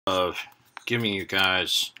Of giving you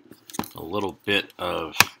guys a little bit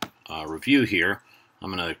of review here.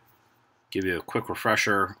 I'm going to give you a quick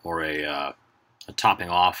refresher or a topping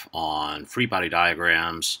off on free body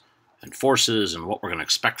diagrams and forces and what we're going to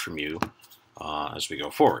expect from you as we go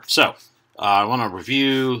forward. So I want to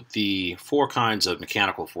review the 4 kinds of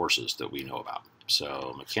mechanical forces that we know about.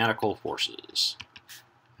 So mechanical forces.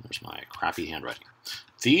 There's my crappy handwriting.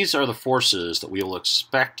 These are the forces that we will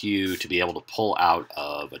expect you to be able to pull out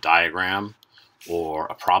of a diagram or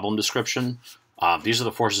a problem description. These are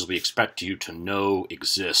the forces we expect you to know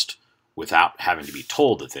exist without having to be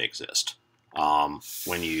told that they exist. I'm just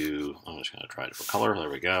going to try a different color. There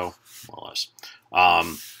we go, more or less.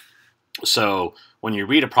 So when you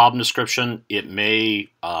read a problem description, it may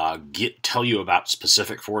tell you about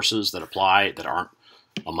specific forces that apply that aren't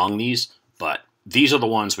among these, but these are the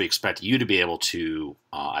ones we expect you to be able to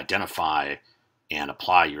identify and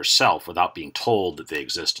apply yourself without being told that they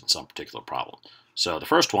exist in some particular problem. So the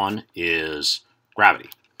first one is gravity.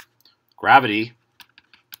 Gravity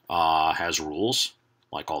has rules,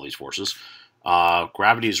 like all these forces.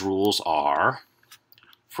 Gravity's rules are,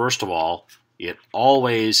 first of all, it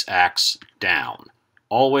always acts down.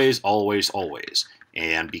 Always, always, always.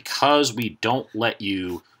 And because we don't let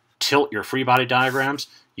you tilt your free body diagrams,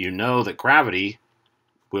 you know that gravity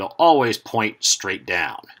will always point straight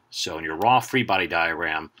down. So in your raw free body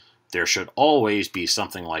diagram, there should always be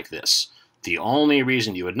something like this. The only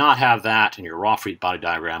reason you would not have that in your raw free body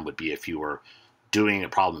diagram would be if you were doing a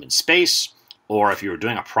problem in space, or if you were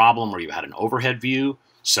doing a problem where you had an overhead view,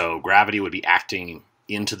 so gravity would be acting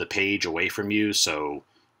into the page away from you, so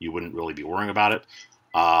you wouldn't really be worrying about it.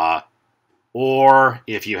 Or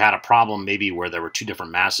if you had a problem maybe where there were 2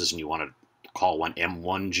 different masses and you wanted call one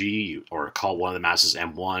M1G, or call one of the masses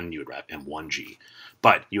M1, you would write M1G.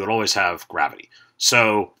 But you would always have gravity.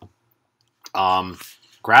 So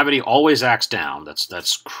gravity always acts down.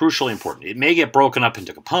 That's crucially important. It may get broken up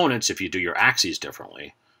into components if you do your axes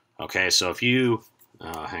differently. Okay, so if you,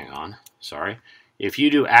 if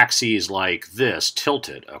you do axes like this,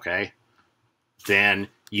 tilted, okay, then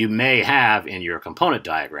you may have in your component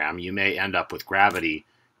diagram, you may end up with gravity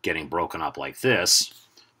getting broken up like this.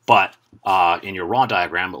 But in your raw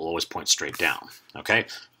diagram, it will always point straight down. Okay.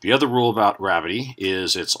 The other rule about gravity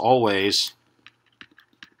is it's always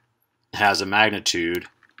has a magnitude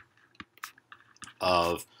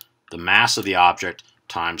of the mass of the object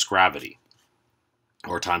times gravity,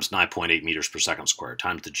 or times 9.8 meters per second squared,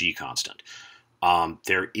 times the g constant.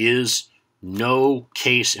 There is no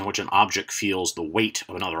case in which an object feels the weight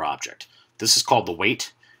of another object. This is called the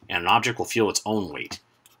weight, and an object will feel its own weight.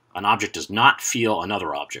 An object does not feel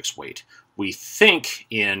another object's weight. We think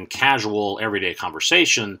in casual, everyday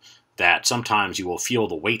conversation that sometimes you will feel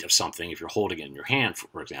the weight of something if you're holding it in your hand,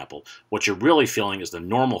 for example. What you're really feeling is the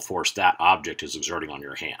normal force that object is exerting on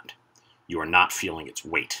your hand. You are not feeling its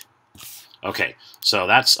weight. Okay, so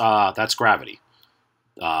that's gravity.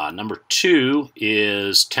 Number 2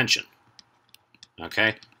 is tension.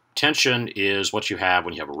 Okay, tension is what you have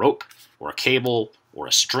when you have a rope or a cable or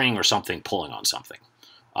a string or something pulling on something.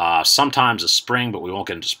 Sometimes a spring, but we won't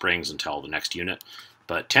get into springs until the next unit.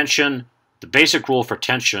 But tension, the basic rule for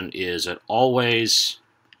tension is it always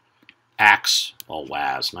acts, oh,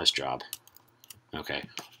 Waz, nice job. Okay,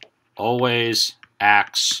 always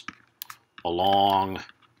acts along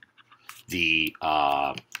the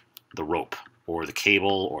rope or the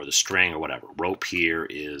cable or the string or whatever. Rope here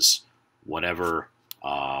is whatever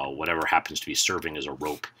happens to be serving as a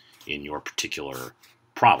rope in your particular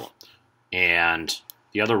problem. And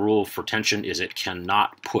the other rule for tension is it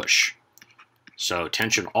cannot push. So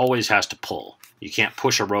tension always has to pull. You can't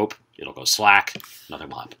push a rope, it'll go slack, nothing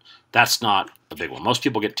will happen. That's not a big one. Most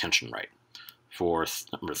people get tension right. For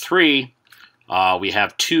number 3, we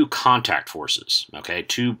have 2 contact forces. Okay,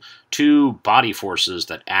 two body forces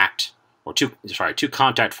that act, or 2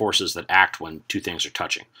 contact forces that act when 2 things are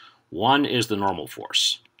touching. One is the normal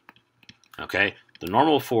force. Okay, the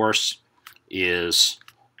normal force is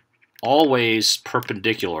always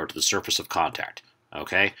perpendicular to the surface of contact.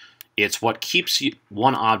 Okay, it's what keeps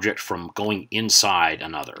one object from going inside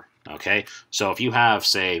another. Okay, so if you have,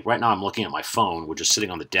 say, right now I'm looking at my phone, which is sitting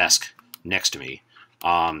on the desk next to me.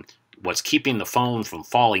 What's keeping the phone from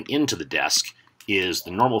falling into the desk is the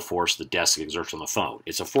normal force the desk exerts on the phone.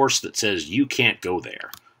 It's a force that says you can't go there.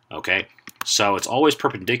 Okay, so it's always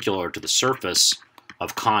perpendicular to the surface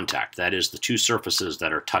of contact. That is the 2 surfaces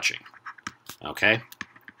that are touching. Okay.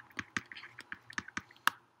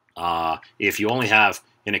 If you only have,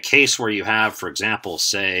 in a case where you have, for example,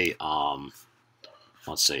 say,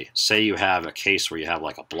 say you have a case where you have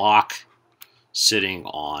like a block sitting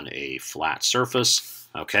on a flat surface,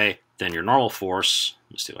 okay, then your normal force,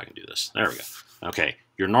 let's see if I can do this. There we go. Okay,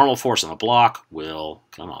 your normal force on the block will,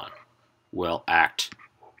 will act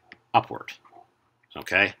upward,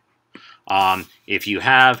 okay? If you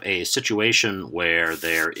have a situation where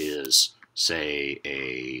there is, say,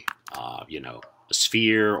 a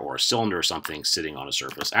sphere or a cylinder or something sitting on a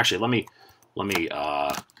surface. Actually, let me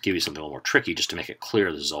give you something a little more tricky just to make it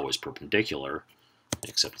clear this is always perpendicular,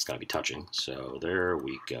 except it's got to be touching. So there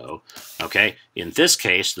we go. Okay, in this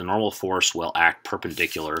case, the normal force will act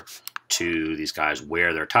perpendicular to these guys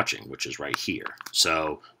where they're touching, which is right here.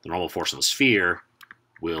 So the normal force on the sphere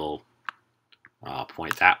will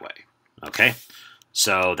point that way. Okay,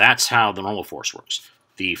 so that's how the normal force works.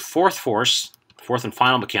 The fourth and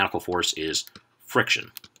final mechanical force is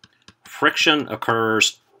friction. Friction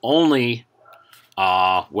occurs only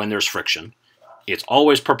when there's friction. It's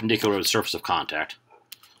always perpendicular to the surface of contact.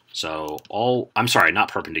 So, I'm sorry,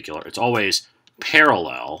 not perpendicular. It's always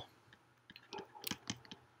parallel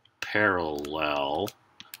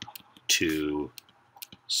to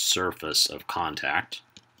surface of contact.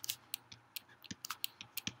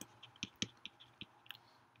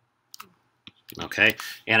 Okay,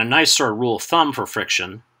 and a nice sort of rule of thumb for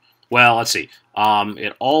friction, well, let's see,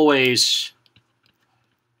 it always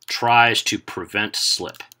tries to prevent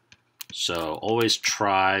slip. So always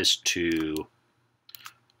tries to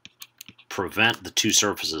prevent the two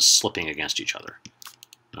surfaces slipping against each other.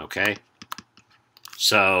 Okay,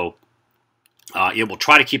 so it will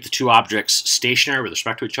try to keep the two objects stationary with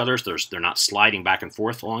respect to each other, so they're not sliding back and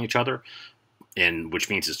forth along each other, and which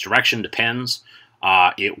means its direction depends.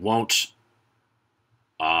 It won't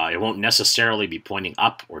necessarily be pointing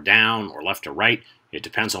up or down or left or right. It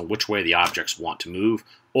depends on which way the objects want to move,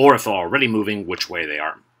 or if they're already moving, which way they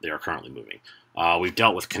are currently moving. We've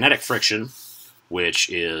dealt with kinetic friction, which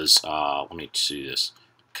is, let me see this,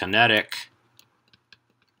 kinetic,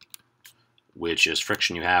 which is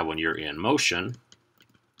friction you have when you're in motion,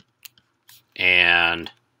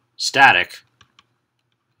 and static,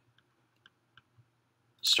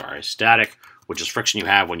 which is friction you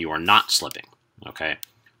have when you are not slipping. Okay,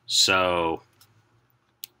 so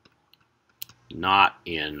not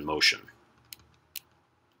in motion.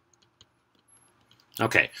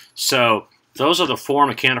 Okay, so those are the four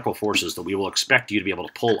mechanical forces that we will expect you to be able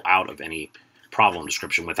to pull out of any problem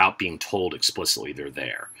description without being told explicitly they're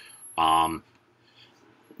there. I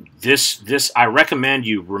recommend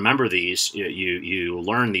you remember these. You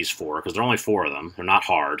learn these four because there are only four of them. They're not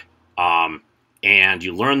hard, and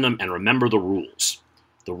you learn them and remember the rules.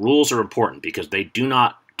 The rules are important because they do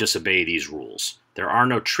not disobey these rules. There are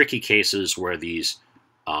no tricky cases where these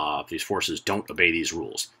forces don't obey these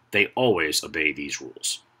rules. They always obey these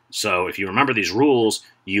rules. So if you remember these rules,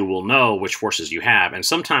 you will know which forces you have. And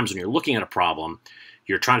sometimes when you're looking at a problem,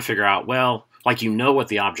 you're trying to figure out, well, like you know what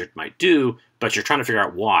the object might do, but you're trying to figure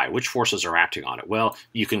out why, which forces are acting on it. Well,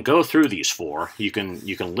 you can go through these four. You can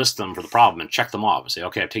list them for the problem and check them off and say,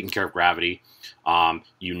 okay, I've taken care of gravity.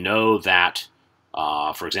 You know that,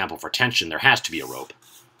 for example, for tension, there has to be a rope.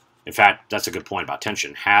 In fact, that's a good point about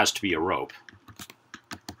tension. Has to be a rope.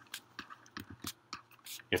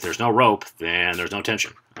 If there's no rope, then there's no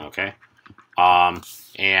tension. Okay, and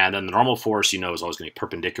then the normal force, you know, is always going to be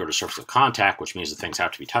perpendicular to surface of contact, which means that things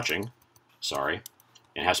have to be touching. Sorry,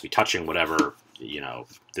 it has to be touching whatever, you know,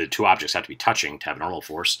 the two objects have to be touching to have a normal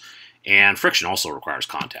force. And friction also requires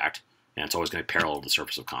contact, and it's always going to be parallel to the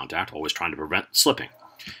surface of contact, always trying to prevent slipping.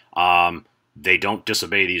 They don't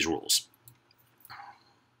disobey these rules.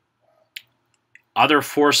 Other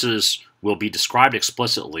forces will be described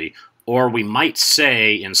explicitly, or we might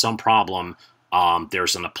say in some problem,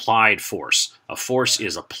 there's an applied force. A force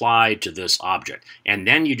is applied to this object. And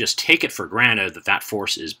then you just take it for granted that that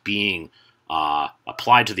force is being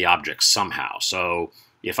applied to the object somehow. So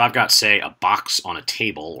if I've got, say, a box on a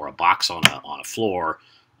table or a box on a floor,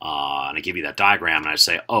 and I give you that diagram, and I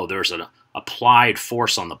say, oh, there's an applied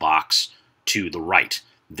force on the box to the right,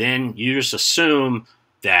 then you just assume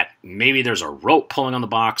that maybe there's a rope pulling on the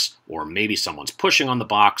box, or maybe someone's pushing on the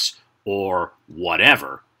box, or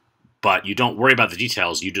whatever. But you don't worry about the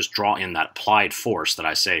details. You just draw in that applied force that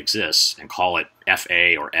I say exists and call it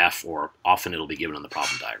FA or F, or often it'll be given in the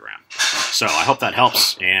problem diagram. So I hope that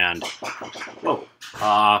helps. And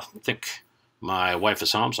I think my wife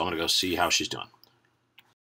is home, so I'm going to go see how she's doing.